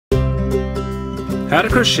How to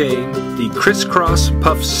crochet the crisscross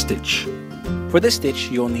puff stitch. For this stitch,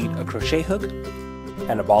 you'll need a crochet hook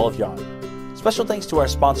and a ball of yarn. Special thanks to our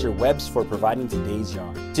sponsor Webs for providing today's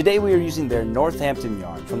yarn. Today we are using their Northampton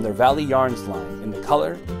yarn from their Valley Yarns line in the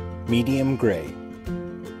color medium gray.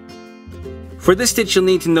 For this stitch, you'll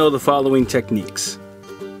need to know the following techniques: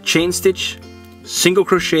 chain stitch, single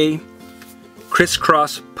crochet,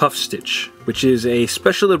 crisscross puff stitch, which is a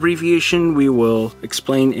special abbreviation we will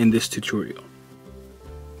explain in this tutorial.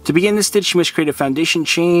 To begin this stitch, you must create a foundation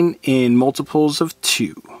chain in multiples of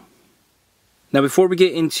 2. Now before we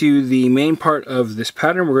get into the main part of this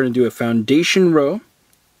pattern, we're going to do a foundation row.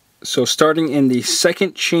 So starting in the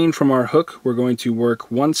second chain from our hook, we're going to work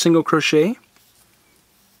 1 single crochet,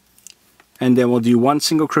 and then we'll do 1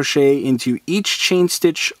 single crochet into each chain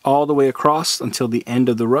stitch all the way across until the end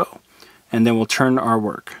of the row, and then we'll turn our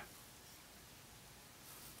work.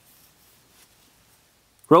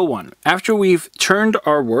 Row 1. After we've turned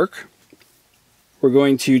our work, we're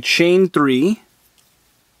going to chain 3.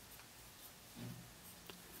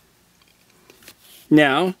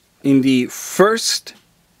 Now, in the first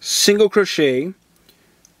single crochet,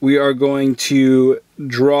 we are going to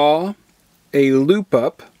draw a loop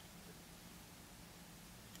up.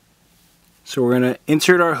 So we're going to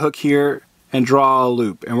insert our hook here and draw a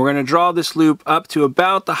loop. And we're going to draw this loop up to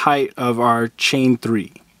about the height of our chain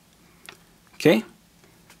 3. Okay?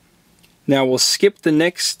 Now we'll skip the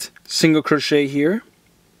next single crochet here,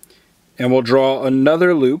 and we'll draw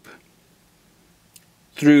another loop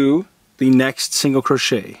through the next single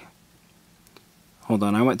crochet. Hold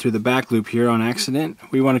on, I went through the back loop here on accident.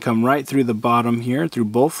 We want to come right through the bottom here, through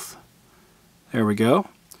both. There we go.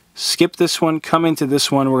 Skip this one, come into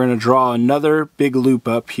this one. We're going to draw another big loop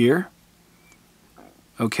up here.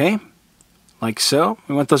 Okay, like so.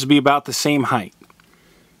 We want those to be about the same height.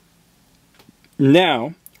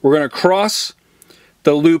 Now, we're going to cross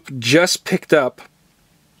the loop just picked up,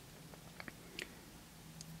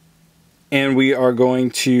 and we are going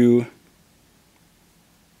to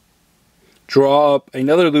draw up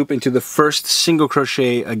another loop into the first single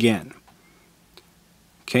crochet again.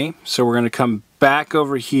 Okay, so we're going to come back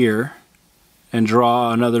over here and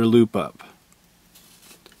draw another loop up.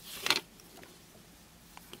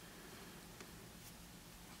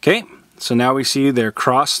 Okay, so now we see they're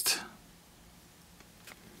crossed.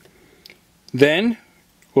 Then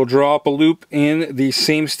we'll draw up a loop in the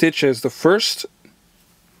same stitch as the first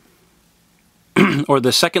or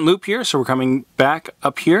the second loop here. So we're coming back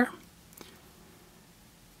up here,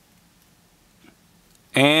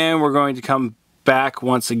 and we're going to come back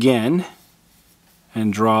once again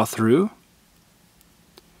and draw through.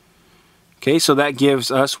 Okay, so that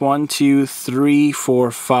gives us 1, 2, 3,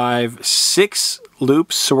 4, 5, 6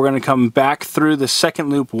 loops. So we're going to come back through the second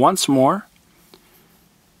loop once more,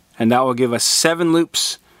 and that will give us 7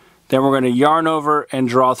 loops. Then we're going to yarn over and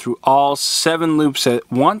draw through all 7 loops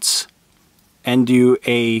at once and do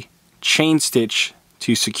a chain stitch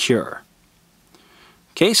to secure.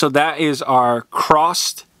 Okay, so that is our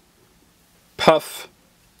crossed puff,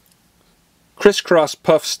 crisscross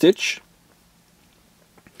puff stitch.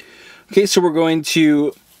 Okay, so we're going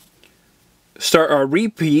to start our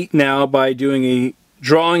repeat now by drawing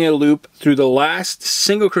a loop through the last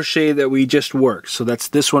single crochet that we just worked. So that's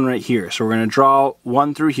this one right here. So we're going to draw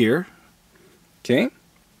one through here. Okay.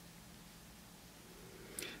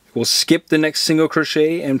 We'll skip the next single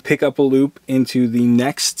crochet and pick up a loop into the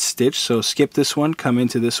next stitch. So skip this one, come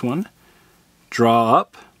into this one, draw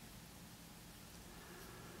up.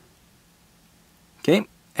 Okay,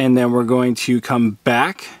 and then we're going to come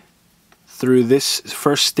back through this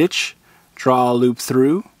first stitch, draw a loop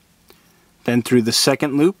through, then through the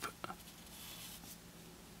second loop,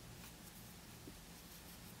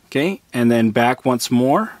 okay, and then back once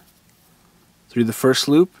more through the first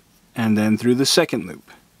loop, and then through the second loop.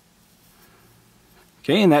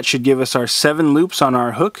 Okay, and that should give us our 7 loops on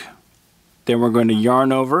our hook. Then we're going to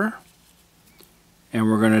yarn over, and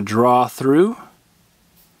we're going to draw through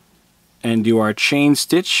and do our chain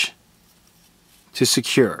stitch to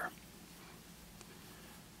secure.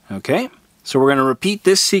 Okay, so we're going to repeat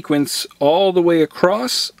this sequence all the way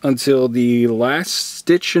across until the last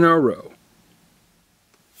stitch in our row.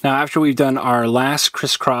 Now after we've done our last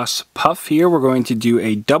crisscross puff here, we're going to do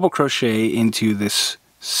a double crochet into this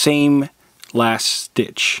same last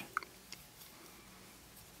stitch.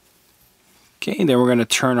 Okay, then we're going to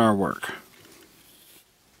turn our work.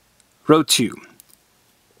 Row 2.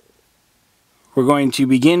 We're going to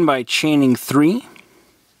begin by chaining 3.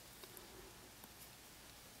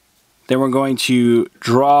 Then we're going to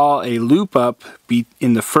draw a loop up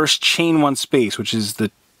in the first chain 1 space, which is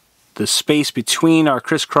the space between our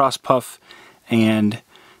crisscross puff and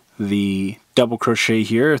the double crochet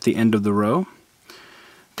here at the end of the row.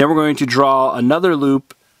 Then we're going to draw another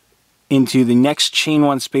loop into the next chain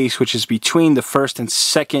 1 space, which is between the first and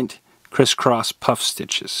second crisscross puff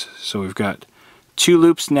stitches. So we've got 2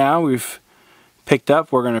 loops now we've picked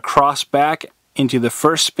up. We're going to cross back into the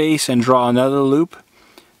first space and draw another loop,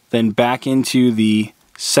 then back into the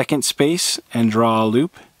second space and draw a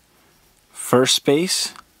loop, first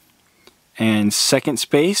space and second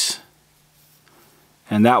space,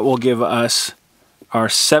 and that will give us our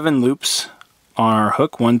 7 loops on our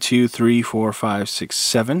hook. 1, 2, 3, 4, 5, 6,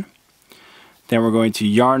 7. Then we're going to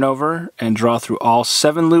yarn over and draw through all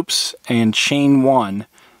 7 loops and chain 1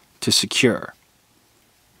 to secure.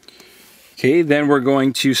 Okay, then we're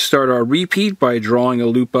going to start our repeat by drawing a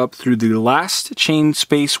loop up through the last chain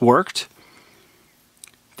space worked.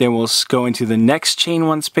 Then we'll go into the next chain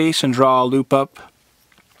 1 space and draw a loop up.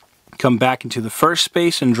 Come back into the first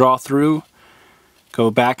space and draw through. Go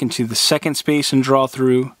back into the second space and draw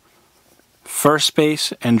through. First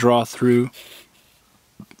space and draw through.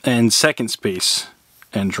 And second space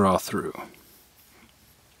and draw through.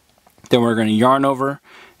 Then we're going to yarn over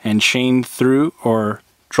and chain through, or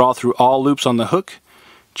draw through all loops on the hook,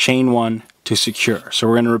 chain 1 to secure. So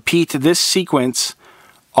we're going to repeat this sequence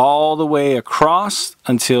all the way across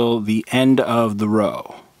until the end of the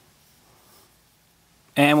row.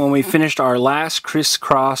 And when we finished our last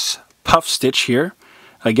crisscross puff stitch here,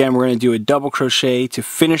 again we're going to do a double crochet to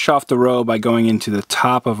finish off the row by going into the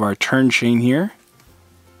top of our turn chain here.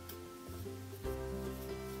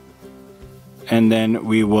 And then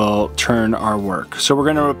we will turn our work. So we're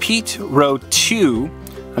going to repeat row 2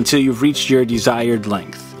 until you've reached your desired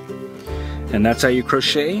length. And that's how you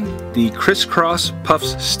crochet the crisscross puff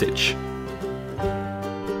stitch.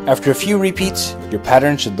 After a few repeats, your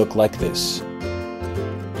pattern should look like this.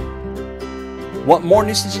 Want more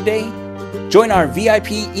New Stitch a Day? Join our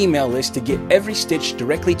VIP email list to get every stitch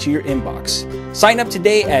directly to your inbox. Sign up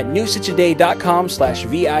today at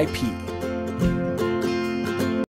newstitchaday.com/VIP.